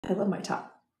I love my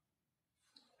top.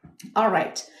 All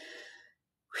right.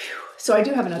 Whew. So I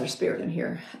do have another spirit in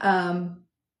here. I've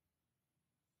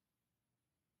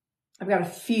got a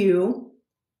few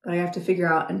that I have to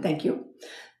figure out, and thank you.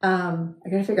 I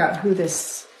got to figure out who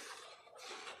this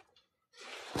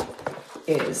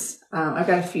is. I've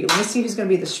got a few. Let's see who's going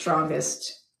to be the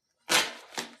strongest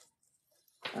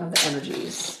of the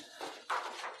energies.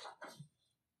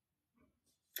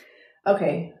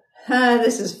 Okay.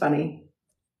 This is funny.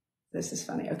 This is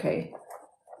funny. Okay.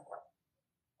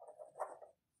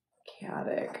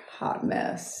 Chaotic, hot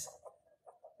mess.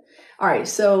 All right.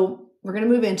 So we're going to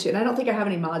move into, and I don't think I have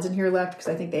any mods in here left because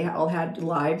I think they all had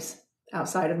lives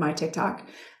outside of my TikTok.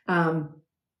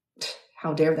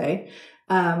 How dare they?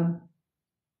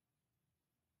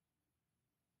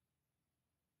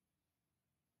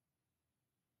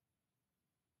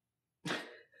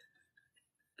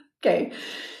 Okay.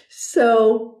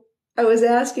 So I was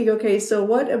asking, okay, so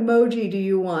what emoji do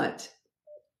you want?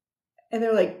 And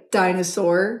they're like,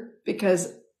 dinosaur,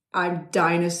 because I'm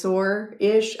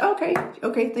dinosaur-ish. Okay.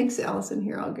 Okay. Thanks, Allison.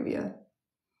 Here, I'll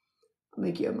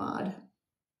make you a mod.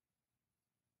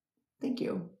 Thank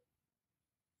you.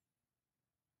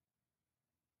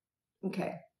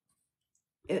 Okay.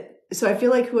 So I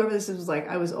feel like whoever this is was like,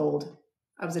 I was old.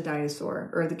 I was a dinosaur,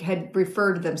 or had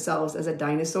referred to themselves as a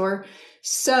dinosaur.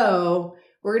 So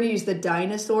we're going to use the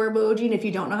dinosaur emoji. And if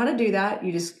you don't know how to do that,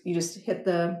 you just hit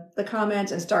the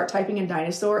comment and start typing in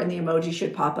dinosaur, and the emoji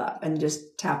should pop up, and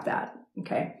just tap that.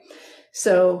 Okay.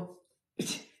 So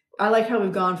I like how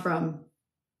we've gone from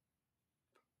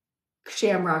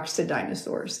shamrocks to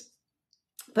dinosaurs.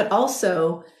 But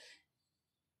also,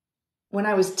 when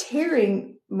I was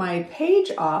tearing my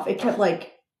page off, it kept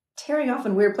like tearing off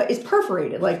in weird places. It's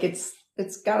perforated, like it's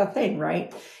got a thing,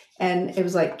 right? And it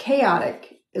was like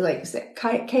chaotic,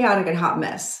 chaotic and hot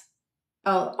mess.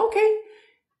 Oh, okay.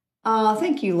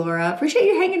 Thank you, Laura. Appreciate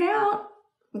you hanging out.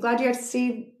 I'm glad you got to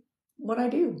see what I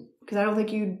do, because I don't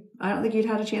think you'd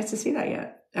had a chance to see that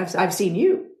yet. I've seen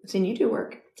you do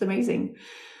work. It's amazing.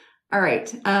 All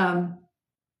right.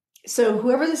 So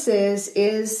whoever this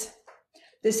is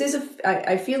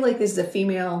I feel like this is a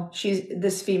female.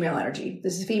 This female energy.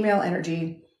 This is female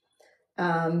energy.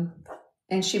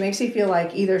 And she makes me feel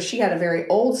like either she had a very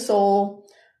old soul,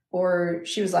 or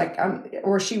she was like,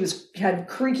 or she had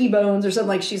creaky bones or something.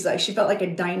 Like she felt like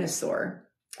a dinosaur.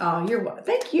 Oh,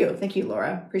 thank you,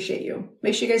 Laura. Appreciate you.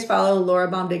 Make sure you guys follow Laura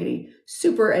Bomb Diggity.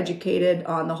 Super educated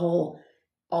on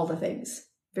all the things.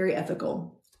 Very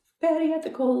ethical. Very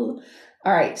ethical.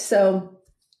 All right, so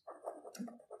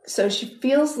she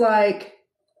feels like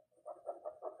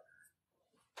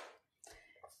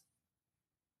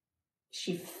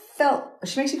she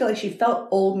makes me feel like she felt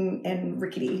old and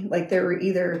rickety. Like there were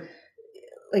either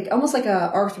like almost like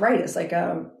a arthritis,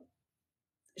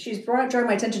 she's drawing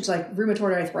my attention to like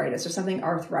rheumatoid arthritis or something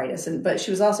arthritis. But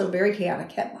she was also very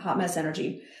chaotic, hot mess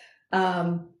energy.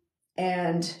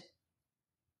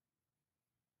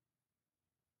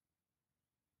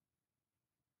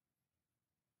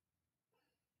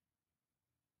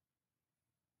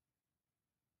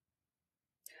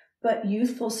 But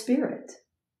youthful spirit.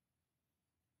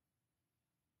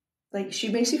 Like she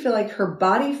makes you feel like her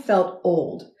body felt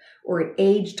old, or it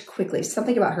aged quickly.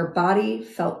 Something about her body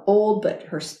felt old, but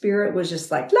her spirit was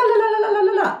just like la la la la la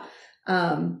la la.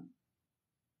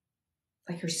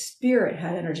 Like her spirit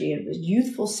had energy. It was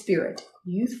youthful spirit.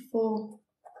 Youthful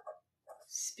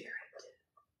spirit.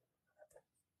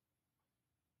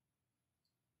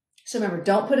 So remember,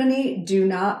 do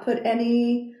not put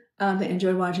any. I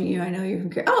enjoyed watching you. I know you're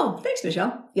from. Oh, thanks,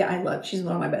 Michelle. Yeah, she's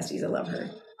one of my besties. I love her.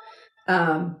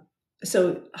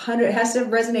 So 100, it has to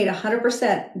resonate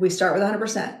 100%. We start with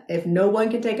 100%. If no one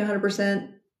can take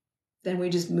 100%, then we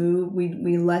just move.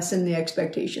 We lessen the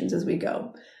expectations as we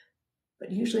go.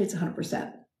 But usually it's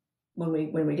 100% when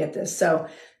we get this. So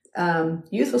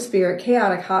youthful spirit,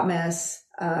 chaotic, hot mess,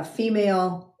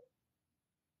 female,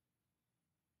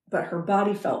 but her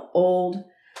body felt old.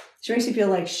 She makes you feel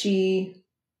like she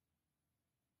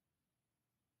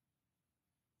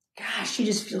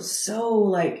just feels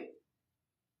so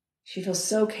she feels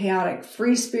so chaotic,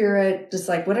 free spirit, just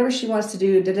like whatever she wants to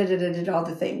do, did all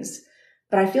the things.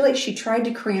 But I feel like she tried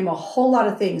to cram a whole lot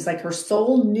of things. Like her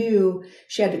soul knew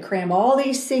she had to cram all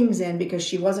these things in because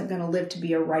she wasn't going to live to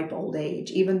be a ripe old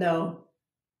age, even though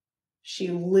she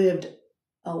lived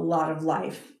a lot of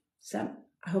life. So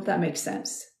I hope that makes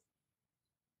sense.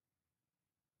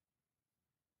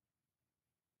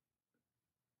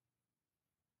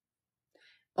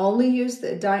 Only use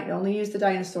the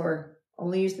dinosaur.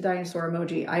 Only use the dinosaur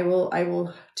emoji. I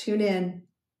will tune in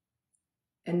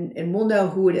and we'll know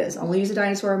who it is. I'll use a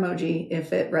dinosaur emoji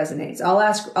if it resonates.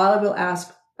 I will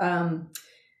ask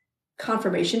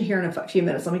confirmation here in a few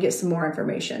minutes. Let me get some more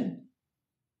information.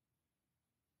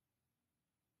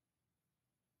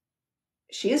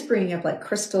 She is bringing up like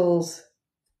crystals,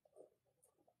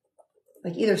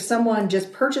 like either someone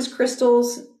just purchased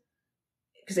crystals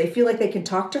because they feel like they can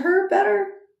talk to her better.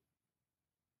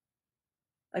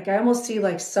 Like I almost see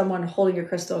like someone holding a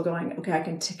crystal going, okay, I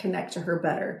can connect to her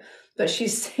better. But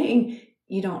she's saying,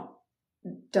 you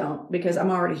don't, because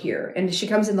I'm already here. And she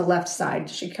comes in the left side.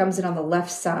 She comes in on the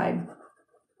left side.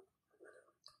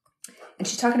 And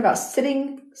she's talking about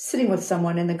sitting with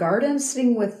someone in the garden,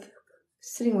 sitting with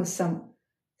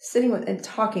and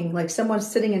talking, like someone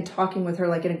sitting and talking with her,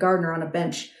 like in a garden or on a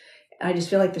bench. I just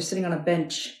feel like they're sitting on a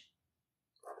bench.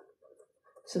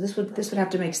 So this would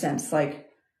have to make sense. Like,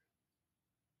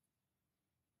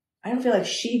 I don't feel like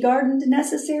she gardened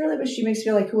necessarily, but she makes me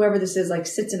feel like whoever this is, like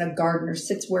sits in a garden or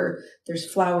sits where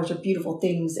there's flowers or beautiful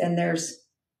things and there's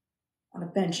on a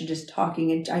bench and just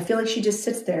talking. And I feel like she just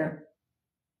sits there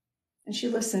and she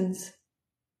listens.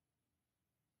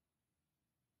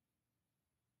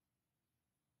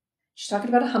 She's talking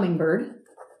about a hummingbird.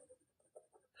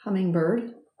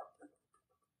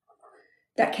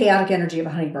 That chaotic energy of a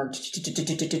hummingbird.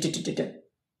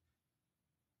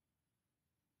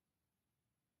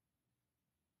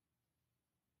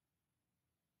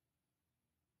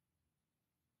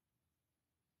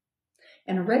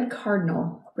 And a red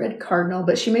cardinal,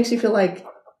 but she makes me feel like,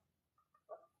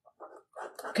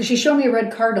 because she showed me a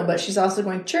red cardinal, but she's also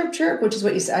going chirp, chirp, which is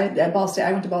what you said at Ball State.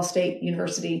 I went to Ball State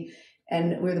University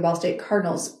and we were the Ball State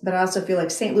Cardinals, but I also feel like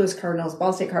St. Louis Cardinals,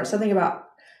 Ball State Cardinals, something about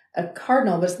a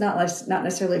cardinal, but it's not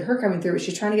necessarily her coming through, but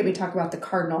she's trying to get me to talk about the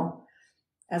cardinal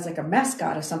as like a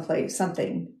mascot of someplace,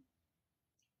 something,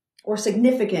 or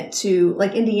significant to,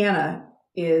 like Indiana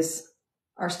is,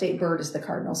 our state bird is the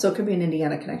cardinal. So it could be an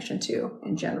Indiana connection too,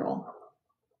 in general.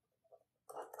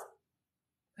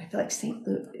 I feel like St.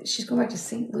 Louis, she's going back to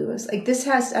St. Louis. Like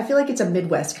I feel like it's a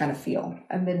Midwest kind of feel,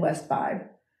 a Midwest vibe.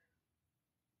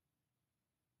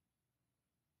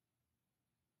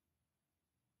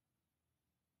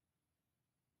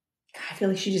 I feel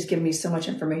like she just gave me so much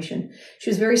information. She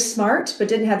was very smart, but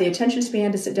didn't have the attention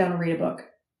span to sit down and read a book.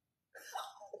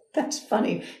 That's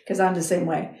funny because I'm the same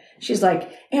way. She's like,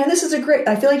 and this is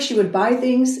I feel like she would buy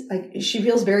things. Like she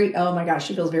feels very, oh my gosh,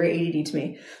 she feels very ADD to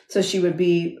me. So she would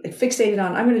be like fixated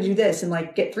on, I'm going to do this and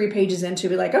like get 3 pages into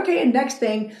be like, okay, and next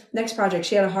project.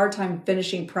 She had a hard time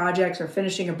finishing projects or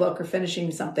finishing a book or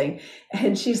finishing something.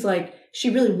 And she's like, she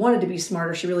really wanted to be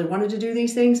smarter. She really wanted to do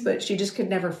these things, but she just could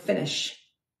never finish,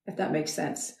 if that makes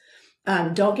sense.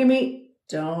 Don't give me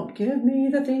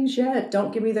the things yet.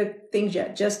 Don't give me the things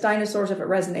yet. Just dinosaurs if it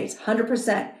resonates.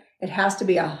 100%. It has to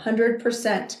be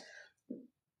 100%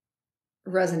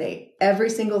 resonate. Every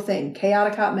single thing.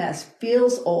 Chaotic hot mess.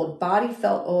 Feels old. Body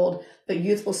felt old, but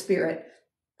youthful spirit.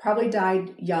 Probably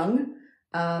died young.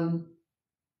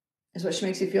 Is what she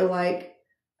makes you feel like.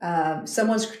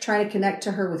 Someone's trying to connect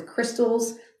to her with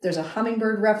crystals. There's a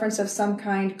hummingbird reference of some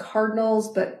kind.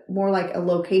 Cardinals, but more like a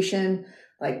location,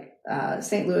 like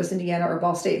St. Louis, Indiana, or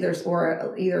Ball State. There's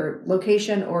or either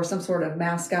location or some sort of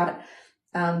mascot.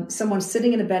 Someone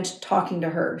sitting in a bench talking to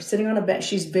her, sitting on a bench.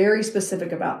 She's very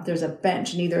specific about there's a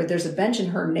bench, and either there's a bench in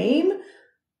her name.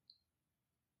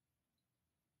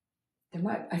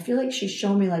 I feel like she's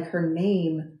shown me like her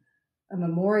name, a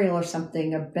memorial or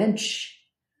something, a bench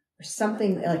or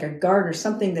something like a garden or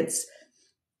something that's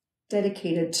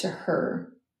dedicated to her.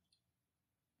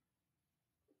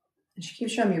 And she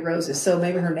keeps showing me roses. So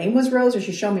maybe her name was Rose or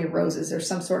she's showing me roses. There's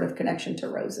some sort of connection to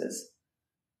roses.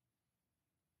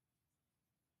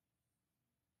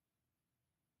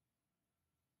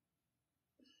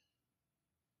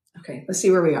 Okay, let's see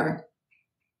where we are.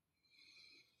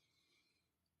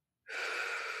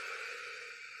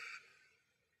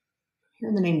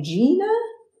 Hearing the name Gina?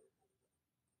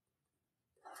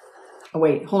 Oh,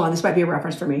 wait, hold on. This might be a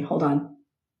reference for me. Hold on.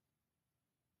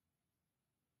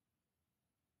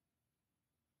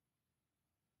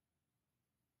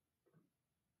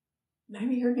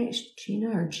 Maybe her name is Gina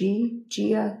or Gia,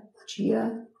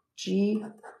 G.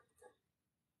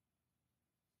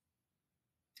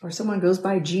 Or someone goes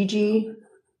by Gigi.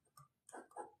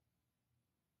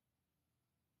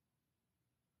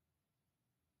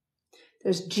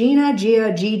 There's Gina,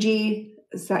 Gia, Gigi.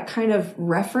 Is that kind of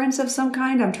reference of some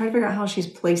kind? I'm trying to figure out how she's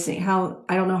placing,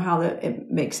 I don't know how that it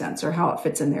makes sense or how it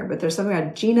fits in there, but there's something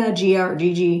about Gina, Gia, or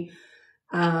Gigi.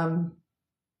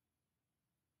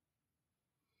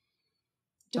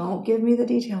 Don't give me the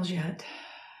details yet.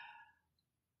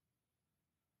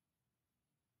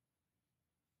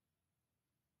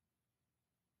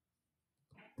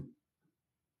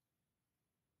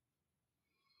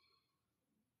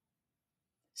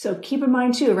 So keep in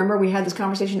mind too, remember we had this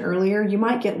conversation earlier, you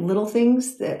might get little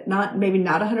things that maybe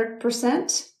not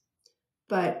 100%,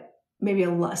 but maybe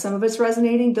some of it's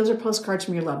resonating. Those are postcards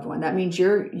from your loved one. That means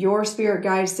your spirit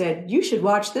guide said, you should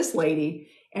watch this lady.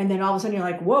 And then all of a sudden you're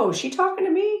like, whoa, is she talking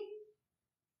to me?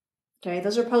 Okay,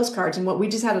 those are postcards. And what we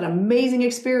just had an amazing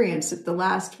experience at the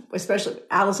last, especially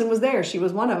Allison was there. She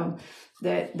was one of them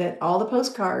that all the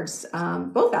postcards,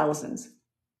 both Allisons.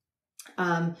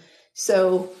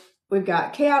 So we've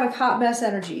got chaotic hot mess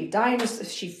energy. Diana,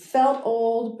 she felt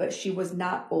old, but she was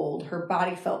not old. Her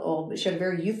body felt old, but she had a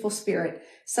very youthful spirit.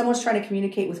 Someone's trying to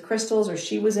communicate with crystals, or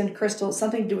she was in crystals,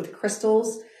 something to do with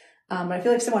crystals. I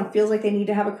feel like someone feels like they need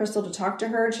to have a crystal to talk to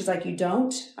her. And she's like, you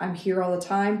don't. I'm here all the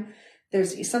time.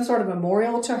 There's some sort of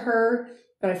memorial to her,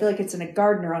 but I feel like it's in a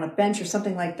garden or on a bench or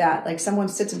something like that. Like someone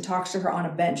sits and talks to her on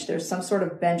a bench. There's some sort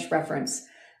of bench reference.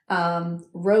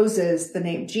 Roses, the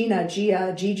name Gina,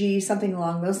 Gia, Gigi, something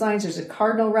along those lines. There's a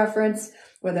cardinal reference,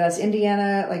 whether that's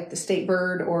Indiana, like the state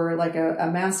bird, or like a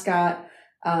mascot.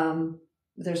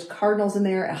 There's cardinals in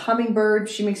there. A hummingbird.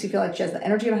 She makes you feel like she has the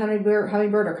energy of a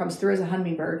hummingbird or comes through as a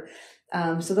hummingbird.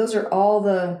 So those are all,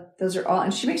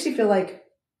 and she makes you feel like,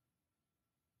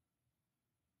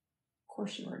 of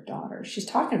course you were a daughter. She's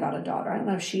talking about a daughter. I don't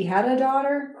know if she had a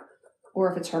daughter or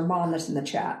if it's her mom that's in the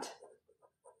chat.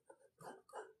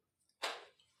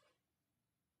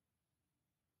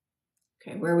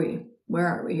 Okay, where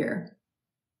are we here?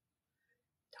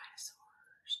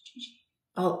 Dinosaurs, Gigi.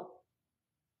 Oh.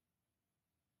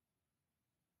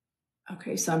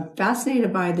 Okay, so I'm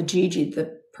fascinated by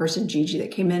the person Gigi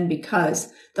that came in,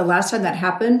 because the last time that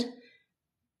happened,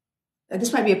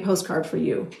 this might be a postcard for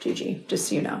you, Gigi, just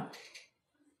so you know.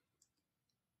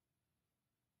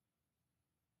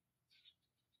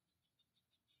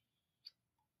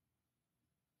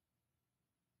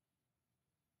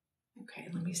 Okay,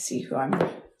 let me see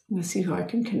who I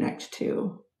can connect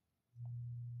to.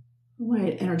 Who am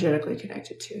I energetically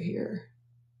connected to here?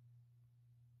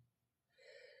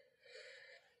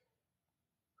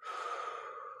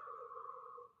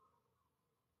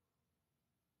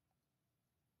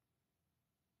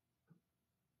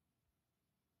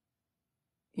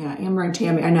 Yeah, Amber and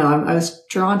Tammy. I know. I was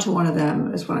drawn to one of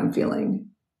them, is what I'm feeling.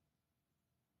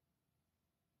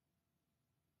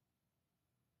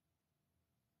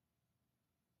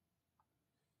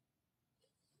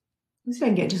 Let's see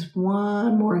if I can get just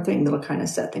one more thing that'll kind of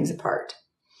set things apart.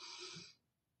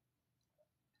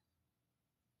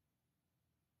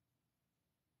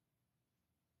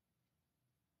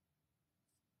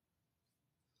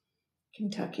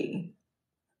 Kentucky.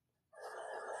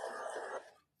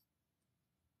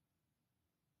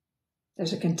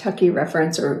 There's a Kentucky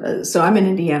reference, so I'm in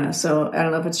Indiana. So I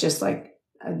don't know if it's just like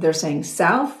they're saying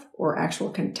South or actual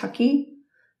Kentucky,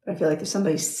 but I feel like there's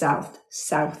somebody South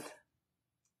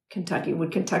Kentucky.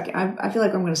 Would Kentucky? I feel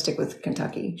like I'm going to stick with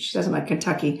Kentucky. She doesn't like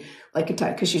Kentucky,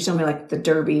 because she showed me like the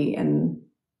Derby and.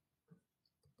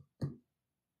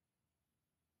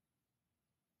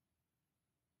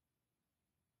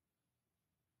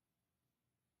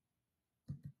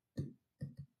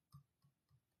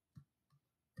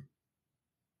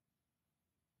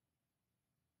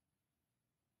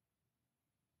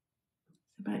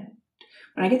 But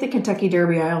when I get the Kentucky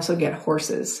Derby, I also get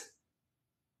horses.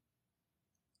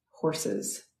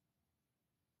 Because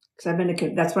I've been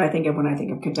to, that's what I think of when I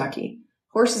think of Kentucky.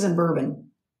 Horses and bourbon.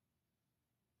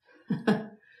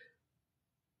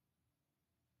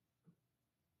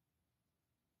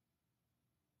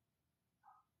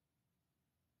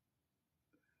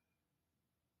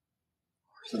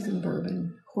 Horses and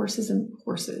bourbon. Horses and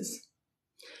horses.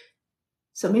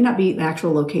 So it may not be the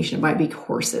actual location. It might be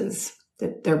horses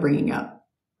that they're bringing up.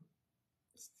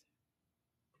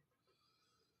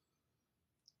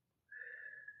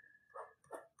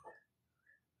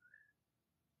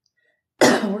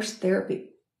 Horse therapy.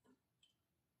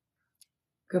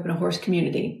 Grew up in a horse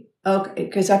community. Okay,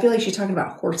 because I feel like she's talking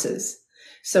about horses.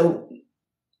 So,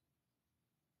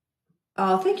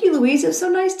 thank you, Louise. It was so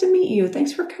nice to meet you.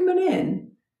 Thanks for coming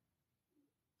in.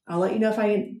 I'll let you know if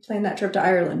I plan that trip to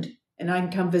Ireland, and I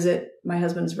can come visit my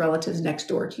husband's relatives next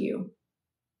door to you.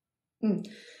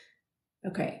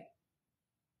 Okay.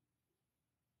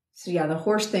 So yeah, the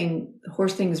horse thing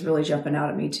is really jumping out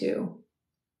at me too.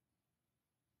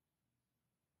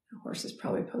 The horse is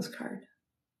probably a postcard.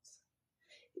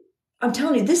 I'm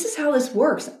telling you, this is how this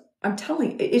works. I'm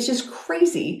telling you, it's just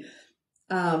crazy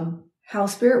how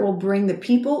spirit will bring the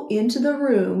people into the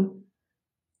room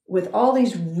with all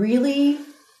these really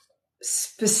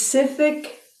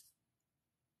specific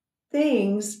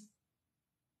things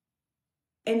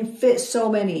and fit so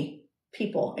many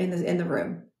people in the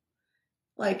room.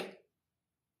 Like,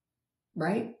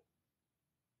 right?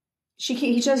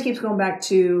 He just keeps going back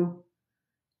to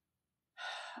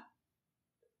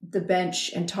the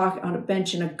bench and talk on a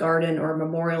bench in a garden or a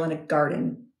memorial in a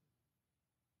garden.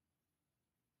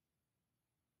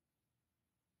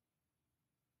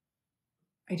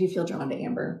 I do feel drawn to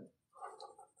Amber.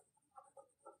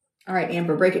 All right,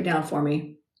 Amber, break it down for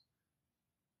me.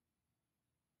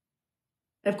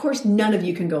 And of course, none of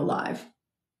you can go live.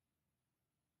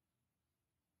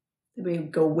 We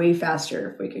would go way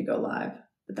faster if we could go live,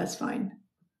 but that's fine.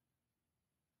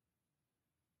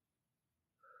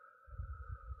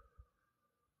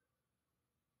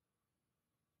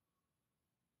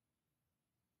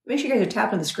 Make sure you guys are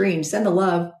tapping the screen. Send the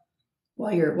love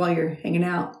while you're hanging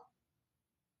out.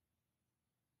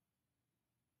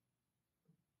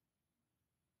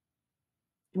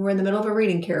 We're in the middle of a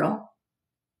reading, Carol.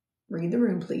 Read the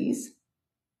room, please.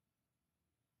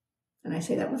 And I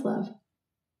say that with love.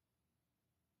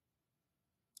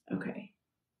 Okay.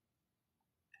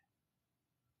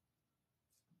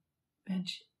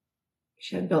 Bench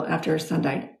she had built after her son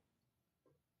died.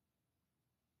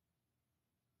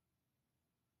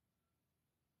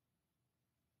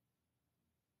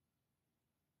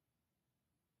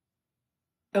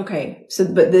 Okay,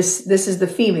 so but this is the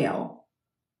female.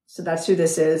 So that's who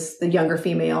this is, the younger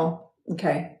female.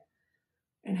 Okay.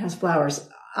 And has flowers.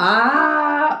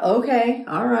 Ah, okay.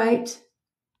 All right.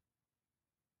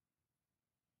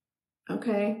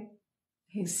 Okay.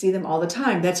 You see them all the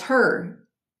time. That's her.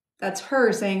 That's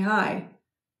her saying hi.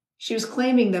 She was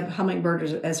claiming the hummingbird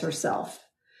as herself.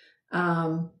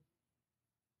 So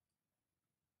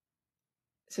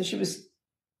she was,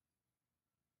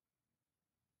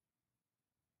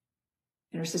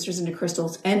 and her sister's into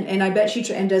crystals. And I bet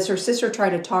and does her sister try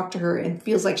to talk to her and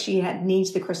feels like she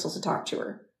needs the crystals to talk to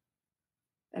her.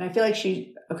 And I feel like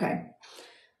okay.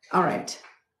 All right.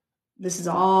 This is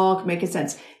all making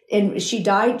sense. And she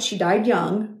died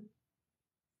young.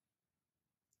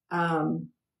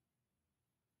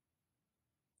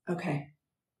 Okay.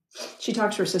 She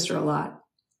talks to her sister a lot.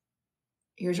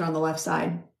 Here's her on the left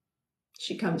side.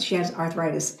 She has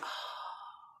arthritis.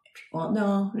 Well,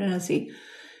 no, let's see.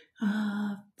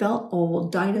 Felt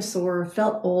old, dinosaur,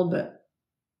 felt old, but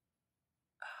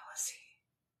let's see.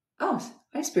 Oh,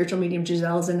 my spiritual medium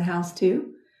Giselle's in the house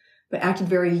too, but acted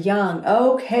very young.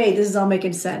 Okay, this is all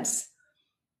making sense.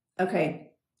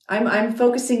 Okay. I'm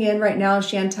focusing in right now,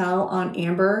 Chantel, on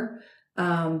Amber.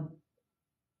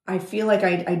 I feel like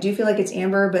I do feel like it's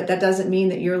Amber, but that doesn't mean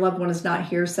that your loved one is not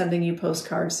here sending you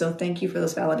postcards. So thank you for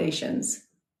those validations.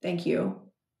 Thank you.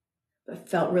 But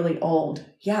felt really old.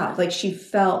 Yeah, like she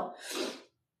felt,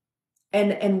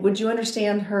 and would you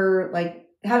understand her like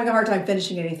having a hard time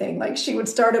finishing anything? Like she would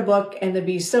start a book and then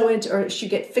be so into, or she'd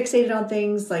get fixated on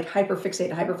things, like hyper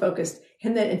fixated, hyper focused,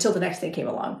 and then until the next thing came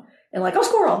along, and like, oh,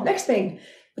 squirrel, next thing.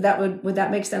 Would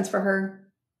that make sense for her?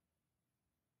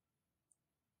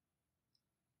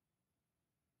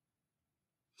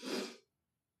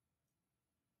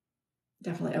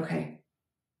 Definitely. Okay.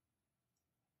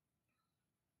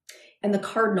 And the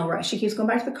cardinal, she keeps going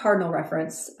back to the cardinal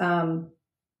reference.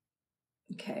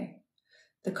 Okay.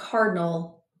 The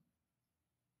cardinal,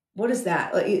 what is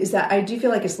that? Like, is that, I do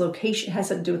feel like it's location, has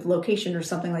something to do with location or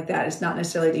something like that. It's not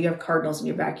necessarily that you have cardinals in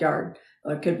your backyard.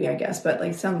 Well, it could be, I guess, but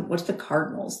like what's the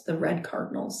cardinals? The red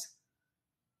cardinals.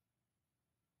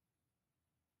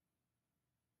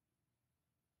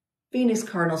 Phoenix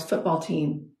Cardinals football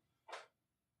team.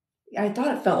 I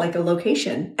thought it felt like a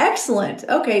location. Excellent.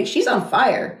 Okay, she's on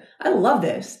fire. I love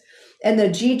this. And the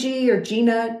Gigi or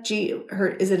Gina,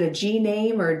 is it a G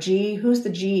name or a G? Who's the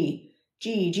G?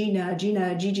 Gina,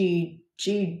 Gigi,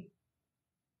 G.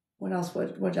 What else?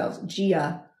 What else?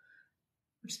 Gia.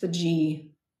 What's the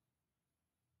G?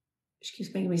 She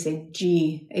keeps making me say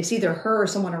G. It's either her or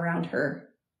someone around her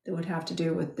that would have to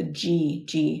do with the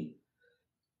G.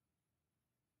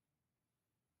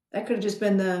 That could have just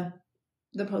been the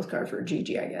postcard for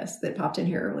Gigi, I guess, that popped in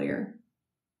here earlier.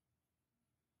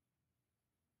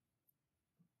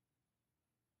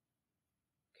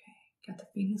 Okay, got the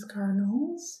Phoenix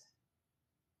Cardinals.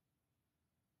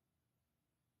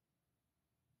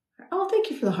 Oh, thank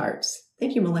you for the hearts.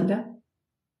 Thank you, Melinda.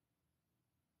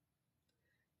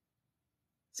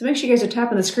 So make sure you guys are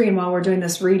tapping the screen while we're doing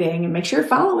this reading, and make sure you're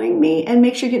following me, and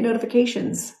make sure you get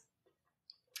notifications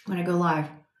when I go live.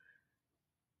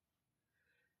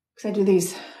 Because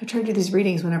I try to do these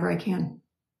readings whenever I can.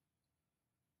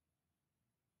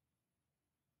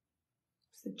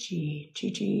 It's the G,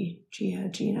 Gigi, Gia,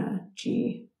 Gina,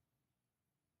 G.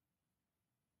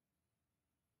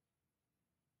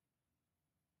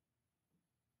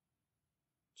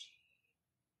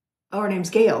 Oh, her name's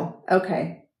Gail.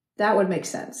 Okay. That would make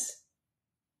sense.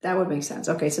 That would make sense.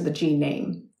 Okay, so the G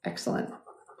name. Excellent.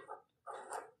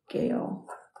 Gail.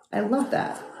 I love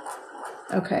that.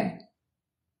 Okay.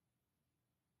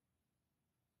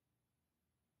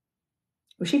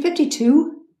 Was she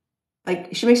 52? Like,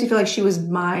 she makes me feel like she was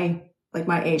my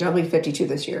age. I'll be 52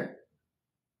 this year.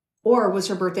 Or was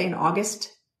her birthday in August?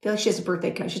 I feel like she has a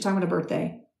birthday. She's talking about a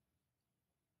birthday.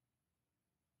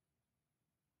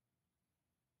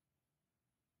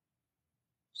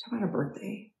 She's talking about her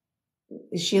birthday.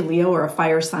 Is she a Leo or a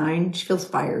fire sign? She feels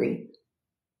fiery.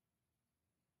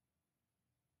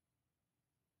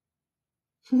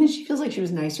 She feels like she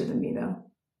was nicer than me, though.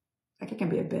 Like, I can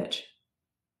be a bitch.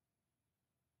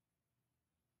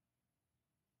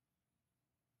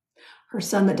 Her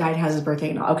son that died has his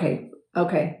birthday.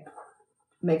 Okay.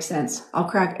 Makes sense. I'll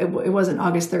crack. It wasn't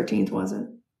August 13th, was it?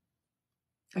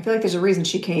 I feel like there's a reason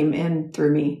she came in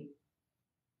through me.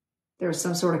 There was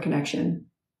some sort of connection,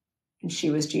 and she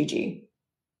was Gigi.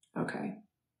 Okay.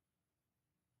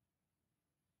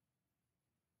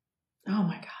 Oh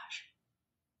my gosh.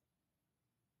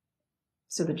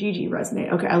 So the Gigi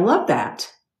resonate. Okay, I love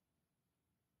that.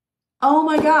 Oh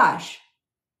my gosh.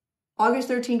 August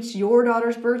 13th is your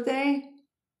daughter's birthday?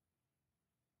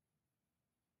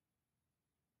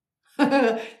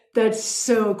 That's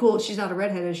so cool. She's not a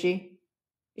redhead, is she?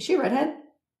 Is she a redhead?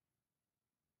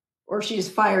 Or is she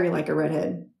just fiery like a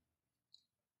redhead?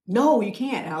 No, you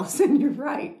can't, Allison. You're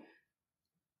right.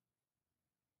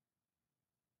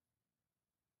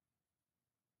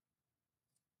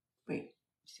 Wait.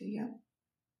 So yeah.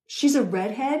 She's a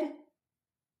redhead?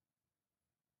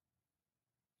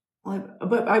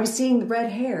 But I was seeing the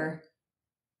red hair.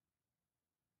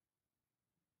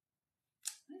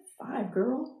 5,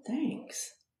 girl.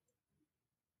 Thanks.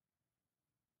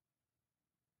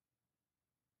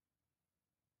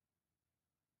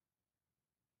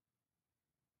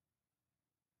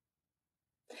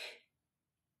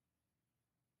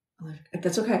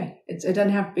 That's okay. It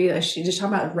doesn't have to be. She just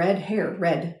talking about red hair.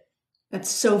 Red. That's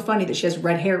so funny that she has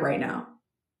red hair right now.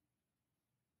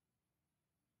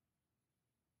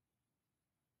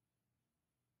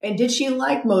 And did she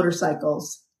like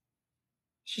motorcycles?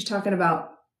 She's talking about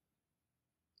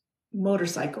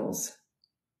motorcycles.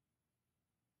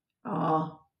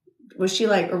 Oh, was she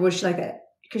like that?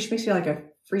 Because she makes me like a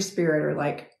free spirit, or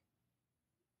like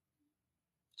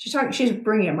she's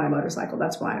bringing up my motorcycle.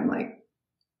 That's why I'm like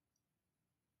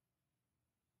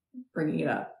bringing it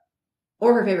up.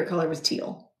 Or her favorite color was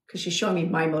teal, because she's showing me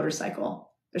my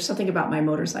motorcycle. There's something about my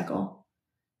motorcycle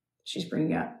she's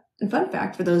bringing up. And fun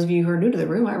fact, for those of you who are new to the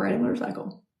room, I ride a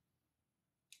motorcycle.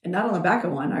 And not on the back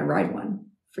of one, I ride one.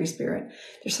 Free spirit.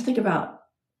 There's something about,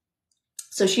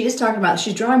 so she is talking about,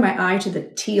 she's drawing my eye to the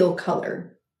teal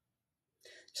color.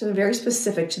 So very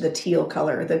specific to the teal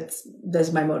color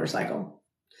that's my motorcycle.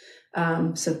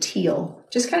 So teal,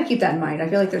 just kind of keep that in mind. I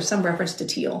feel like there's some reference to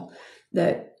teal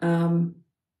that,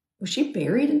 was she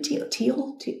buried in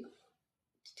teal green?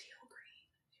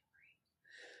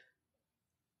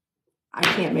 I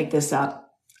can't make this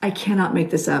up. I cannot make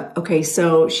this up. Okay.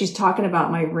 So she's talking about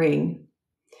my ring,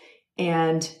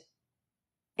 and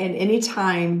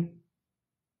anytime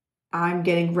I'm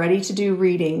getting ready to do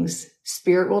readings,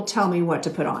 Spirit will tell me what to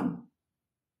put on.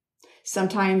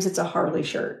 Sometimes it's a Harley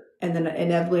shirt, and then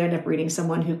inevitably I end up reading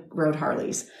someone who rode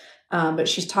Harleys. But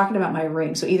she's talking about my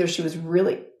ring. So either she was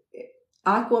really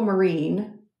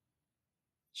aquamarine.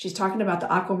 She's talking about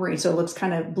the aquamarine. So it looks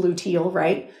kind of blue teal,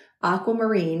 right?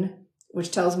 Aquamarine,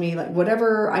 which tells me like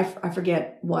whatever, I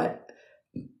forget what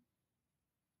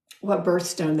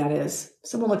birthstone that is.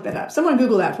 Someone look that up. Someone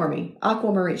Google that for me.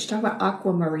 Aquamarine. She's talking about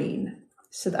aquamarine.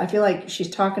 So I feel like she's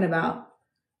talking about,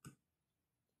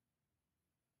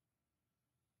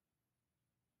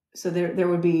 so there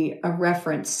would be a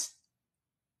reference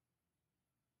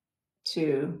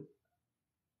to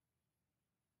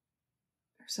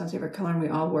her son's favorite color, and we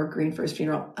all wore green for his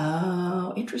funeral.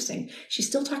 Oh, interesting. She's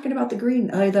still talking about the green,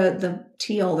 the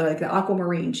teal, like the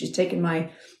aquamarine. She's taken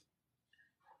my,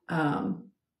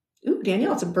 ooh,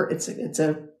 Danielle, it's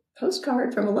a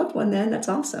postcard from a loved one then. That's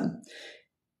awesome.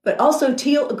 But also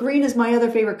green is my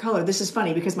other favorite color. This is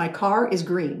funny because my car is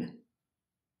green.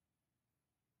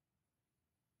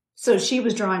 So she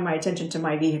was drawing my attention to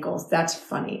my vehicles. That's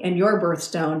funny. And your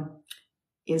birthstone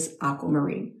is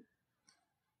aquamarine.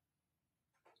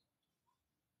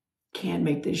 Can't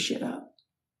make this shit up.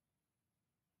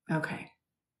 Okay.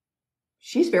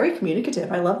 She's very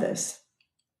communicative. I love this.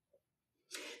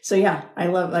 So yeah, I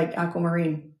love like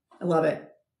aquamarine. I love it.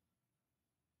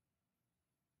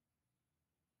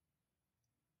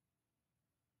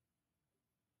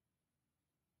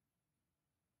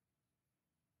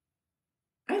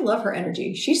 I I love her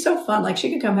energy. She's so fun. Like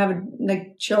she could come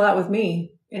chill out with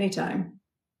me anytime.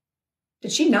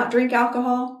 Did she not drink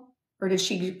alcohol, or did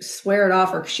she swear it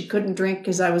off, or she couldn't drink?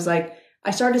 Because I was like,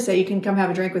 I started to say, you can come have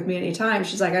a drink with me anytime.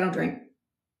 She's like, I don't drink,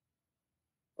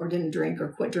 or didn't drink,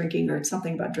 or quit drinking, or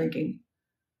something about drinking.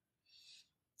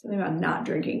 Something about not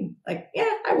drinking. Like,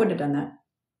 yeah, I wouldn't have done that.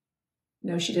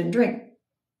 No, she didn't drink.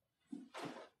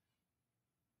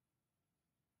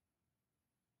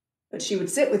 But she would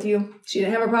sit with you. She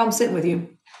didn't have a problem sitting with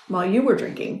you while you were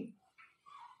drinking.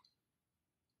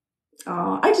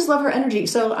 I just love her energy.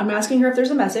 So I'm asking her if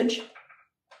there's a message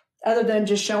other than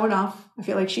just showing off. I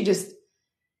feel like she just,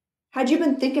 had you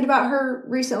been thinking about her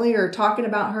recently or talking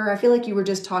about her? I feel like you were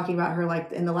just talking about her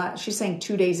like in the last, she's saying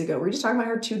 2 days ago. Were you just talking about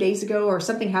her 2 days ago, or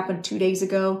something happened 2 days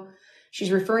ago?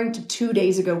 She's referring to 2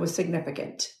 days ago was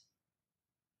significant.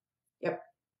 Yep.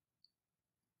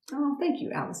 Oh, thank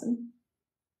you, Allison.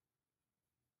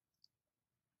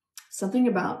 Something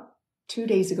about 2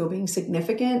 days ago being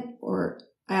significant, or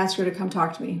I asked her to come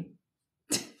talk to me.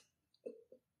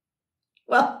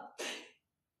 Well,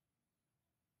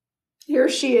 here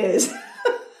she is.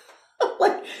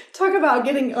 Like, talk about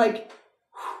getting like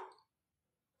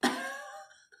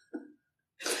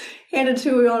handed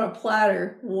to you on a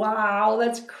platter. Wow,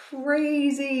 that's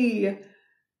crazy.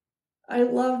 I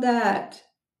love that.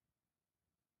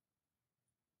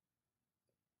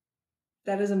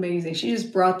 That is amazing. She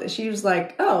just brought that. She was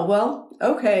like, oh, well,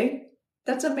 okay.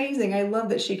 That's amazing. I love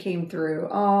that she came through.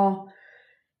 Oh,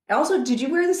 also, did you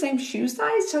wear the same shoe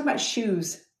size? Talk about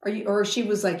shoes. Are you, or she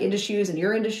was like into shoes and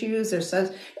you're into shoes? Or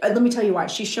says, let me tell you why.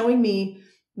 She's showing me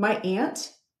my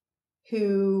aunt,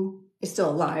 who is still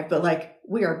alive, but like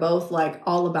we are both like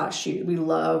all about shoes.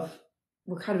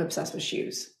 We're kind of obsessed with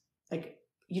shoes. Like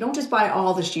you don't just buy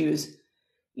all the shoes,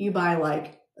 you buy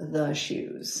like the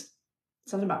shoes.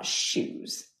 Something about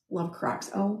shoes. Love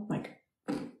Crocs. Oh my God.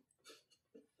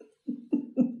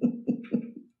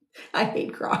 I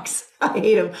hate Crocs. I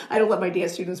hate them. I don't let my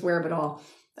dance students wear them at all.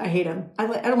 I hate them. I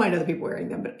don't mind other people wearing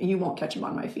them, but you won't catch them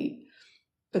on my feet.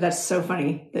 But that's so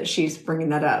funny that she's bringing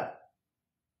that up.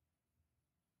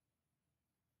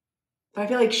 But I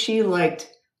feel like she liked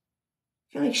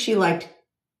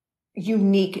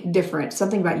unique, different,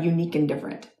 something about unique and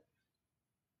different.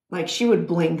 Like she would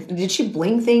bling. Did she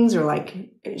bling things, or like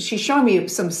she's showing me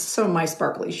some of my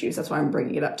sparkly shoes. That's why I'm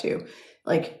bringing it up too.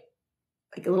 Like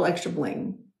a little extra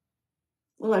bling,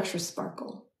 a little extra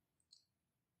sparkle.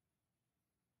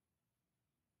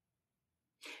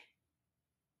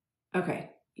 Okay.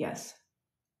 Yes.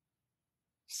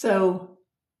 So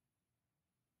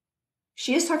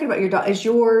she is talking about your daughter. Is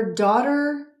your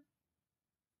daughter?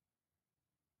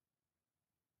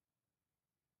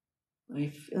 Let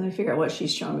me figure out what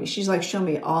she's showing me. She's like showing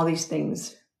me all these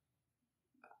things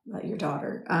about your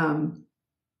daughter.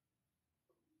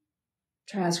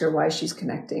 Try to ask her why she's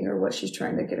connecting or what she's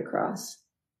trying to get across.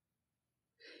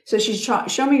 So she's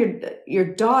showing me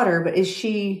your daughter, but is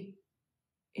she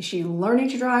learning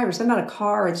to drive, or something about a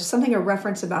car, or just something, a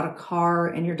reference about a car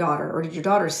and your daughter? Or did your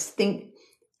daughter think,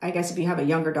 I guess if you have a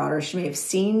younger daughter, she may have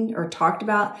seen or talked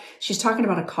about, she's talking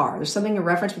about a car. There's something, a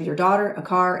reference with your daughter, a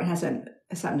car, it has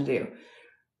something to do.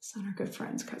 Son are good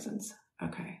friends, cousins.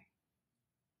 Okay.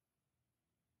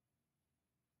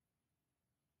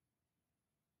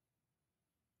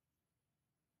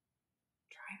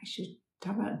 She's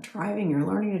talking about driving or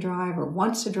learning to drive or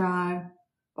wants to drive.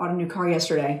 Bought a new car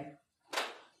yesterday.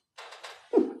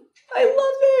 I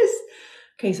love this.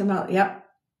 Okay, so I'm not, yep.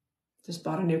 Just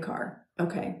bought a new car.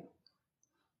 Okay.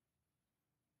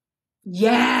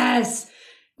 Yes.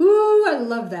 Ooh, I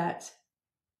love that.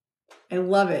 I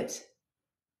love it.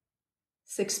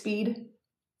 6-speed.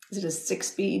 Is it a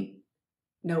 6-speed?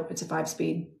 Nope, it's a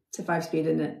 5-speed. It's a 5-speed,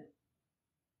 isn't it?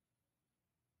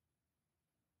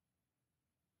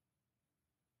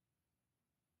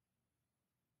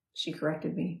 She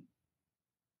corrected me.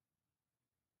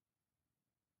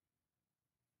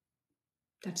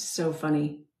 That's so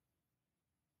funny.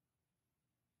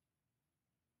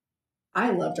 I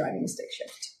love driving a stick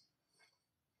shift.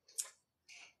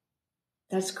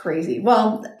 That's crazy.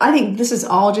 Well, I think this is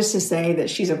all just to say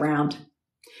that she's around.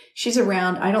 She's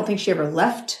around. I don't think she ever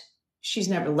left. She's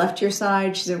never left your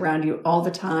side. She's around you all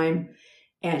the time.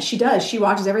 And she does. She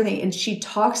watches everything, and she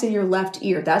talks in your left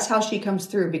ear. That's how she comes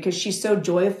through, because she's so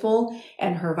joyful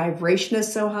and her vibration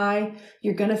is so high.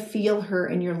 You're going to feel her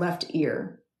in your left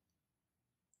ear.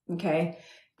 Okay.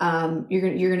 You're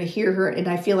going to hear her. And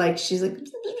I feel like she's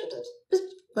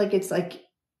like it's like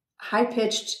high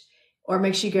pitched, or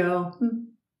makes you go,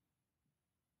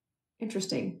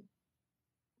 interesting.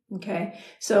 Okay.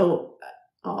 So,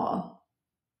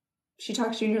 she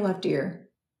talks to you in your left ear.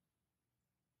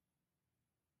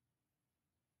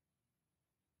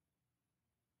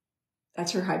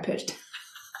 That's her high pitched.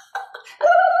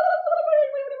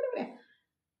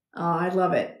 Oh, I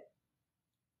love it.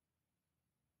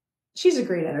 She's a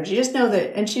great energy. Just know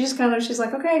that. And she's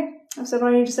like, okay, I've said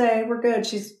what I need to say. We're good.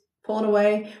 She's pulling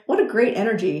away. What a great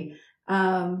energy.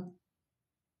 And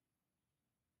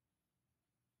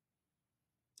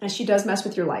she does mess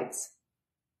with your lights.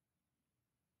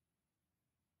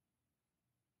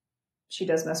 She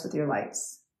does mess with your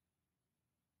lights.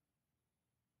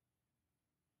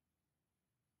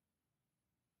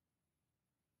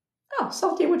 Oh,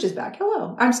 Salty Witch is back.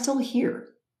 Hello. I'm still here.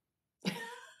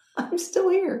 I'm still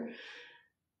here.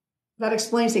 That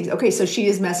explains things. Okay, so she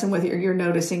is messing with you. You're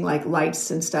noticing like lights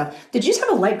and stuff. Did you just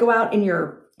have a light go out in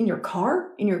your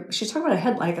car? She's talking about a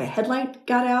headlight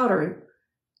got out or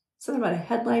something about a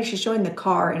headlight. She's showing the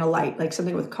car and a light, like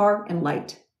something with car and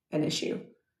light, an issue.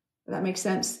 Does that make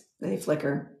sense? They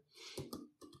flicker.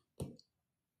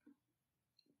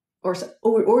 Or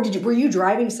were you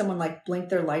driving someone like blink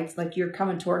their lights, like you're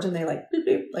coming towards them, they like boop,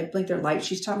 boop, like blink their lights?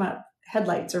 She's talking about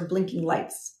headlights or blinking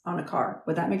lights on a car.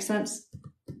 Would that make sense?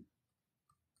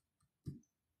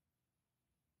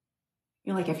 You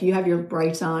know, like if you have your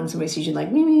brights on, somebody sees you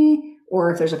like me,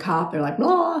 or if there's a cop, they're like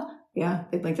blah. Yeah,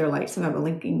 they blink their lights. Some have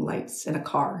blinking lights in a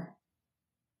car,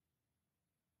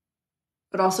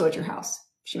 but also at your house.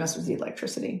 She messes with the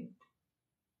electricity.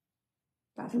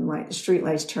 Bathroom light, the street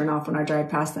lights turn off when I drive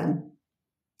past them.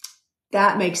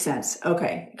 That makes sense.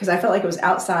 Okay. Because I felt like it was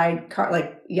outside car,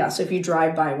 like, yeah. So if you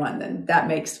drive by one, then that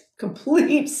makes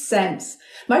complete sense.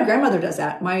 My grandmother does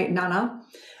that. My Nana,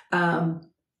 I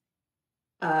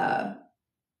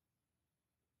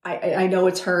know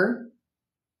it's her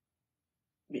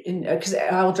because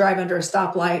I'll drive under a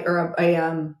stoplight or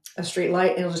a street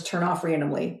light and it'll just turn off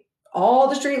randomly. All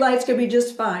the street lights could be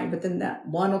just fine, but then that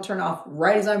one will turn off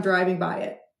right as I'm driving by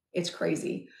it. It's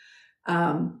crazy.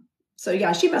 So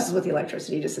yeah, she messes with the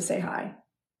electricity just to say hi.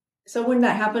 So when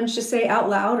that happens, just say out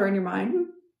loud or in your mind,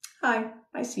 hi,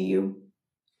 I see you.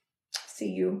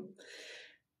 See you.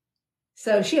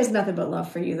 So she has nothing but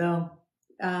love for you though.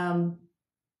 Are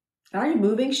you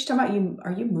moving? She's talking about you.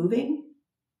 Are you moving?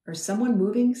 Or someone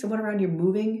moving? Someone around you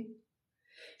moving?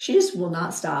 She just will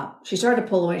not stop. She started to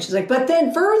pull away. She's like, but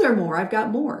then furthermore, I've got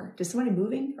more. Is somebody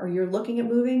moving? Or you're looking at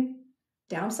moving?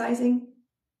 Downsizing?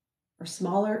 Or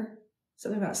smaller?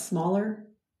 Something about smaller?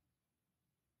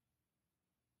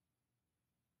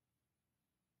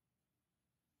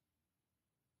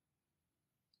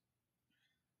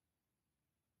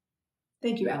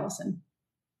 Thank you, Allison.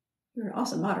 You're an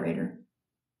awesome moderator.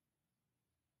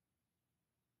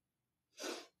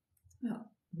 Well,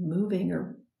 moving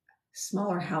or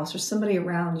smaller house or somebody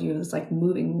around you is like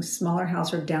moving, smaller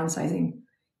house or downsizing,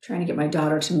 trying to get my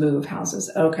daughter to move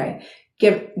houses. Okay.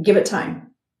 Give it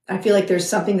time. I feel like there's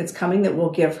something that's coming that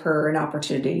will give her an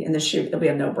opportunity and it'll be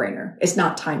a no-brainer. It's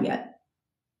not time yet.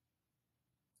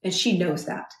 And she knows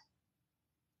that.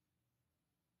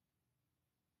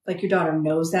 Like your daughter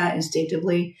knows that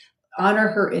instinctively. Honor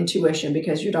her intuition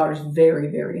because your daughter's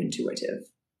very, very intuitive.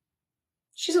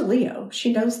 She's a Leo.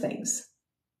 She knows things.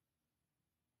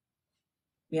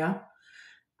 Yeah.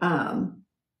 Time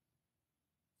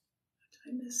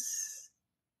is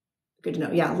good to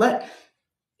know. Yeah.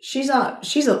 She's a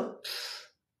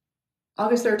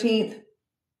August 13th.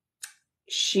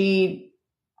 She's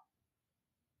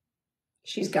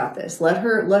got this. Let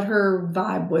her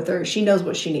vibe with her. She knows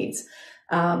what she needs.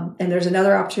 And there's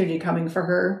another opportunity coming for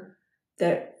her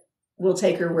that will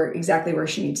take her exactly where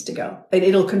she needs to go. And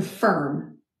it'll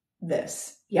confirm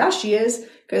this. Yeah, she is.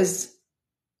 Because,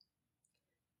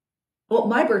 well,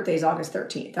 my birthday is August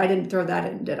 13th. I didn't throw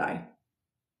that in, did I?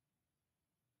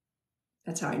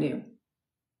 That's how I knew.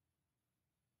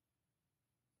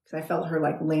 Because I felt her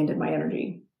like land in my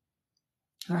energy.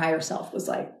 Her higher self was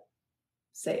like,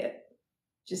 say it.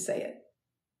 Just say it.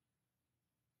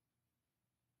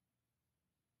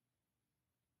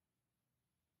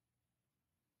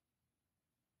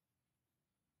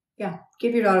 Yeah,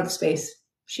 give your daughter the space.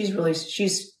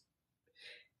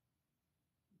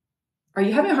 Are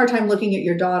you having a hard time looking at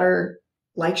your daughter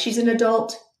like she's an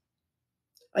adult?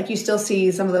 Like you still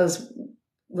see some of those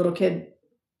little kid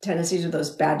tendencies or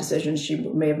those bad decisions she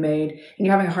may have made, and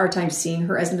you're having a hard time seeing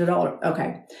her as an adult?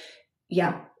 Okay.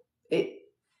 Yeah.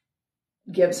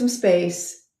 Give some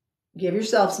space, give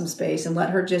yourself some space, and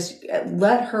let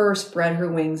her spread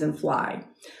her wings and fly.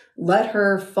 Let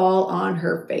her fall on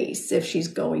her face if she's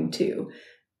going to.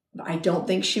 I don't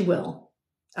think she will.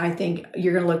 I think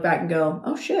you're going to look back and go,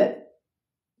 oh shit,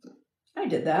 I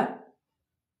did that.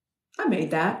 I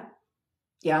made that.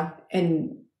 Yeah.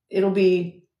 And it'll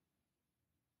be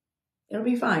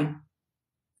fine.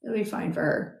 It'll be fine for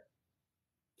her.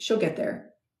 She'll get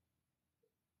there.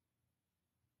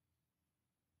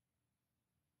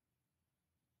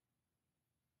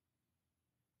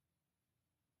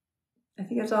 I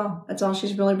think that's all. That's all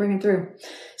she's really bringing through.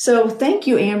 So thank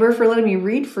you, Amber, for letting me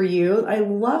read for you. I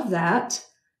love that.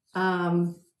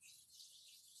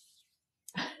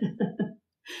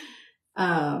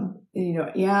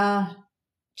 Yeah,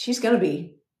 she is going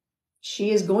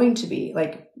to be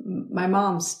like my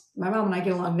mom and I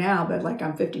get along now, but like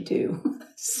I'm 52.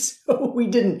 So we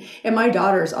didn't. And my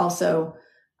daughter is also,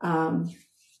 an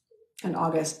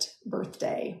August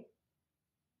birthday.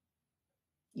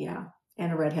 Yeah.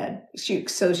 And a redhead.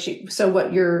 So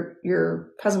what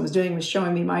your cousin was doing was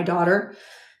showing me my daughter,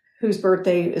 whose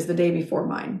birthday is the day before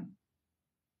mine.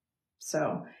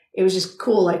 So it was just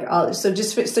cool. Like, so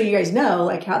you guys know,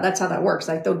 like that's how that works.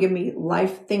 Like they'll give me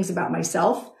life things about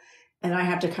myself and I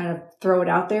have to kind of throw it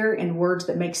out there in words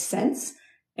that make sense.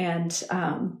 And,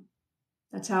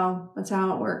 that's how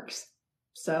it works.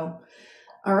 So,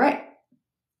 all right.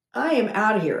 I am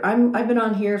out of here. I've been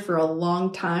on here for a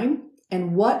long time,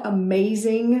 and what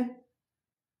amazing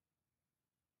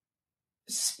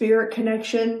spirit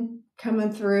connection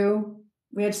coming through.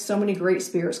 We had so many great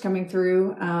spirits coming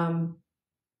through.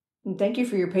 And thank you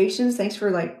for your patience. Thanks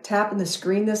for like tapping the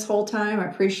screen this whole time. I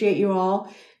appreciate you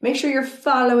all. Make sure you're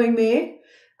following me.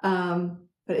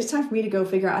 But it's time for me to go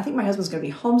figure out. I think my husband's going to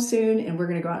be home soon, and we're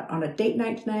going to go out on a date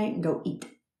night tonight and go eat.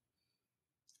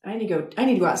 I need to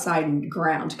go outside and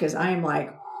ground because I am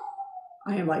like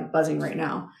buzzing right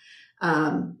now.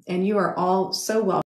 And you are all so welcome.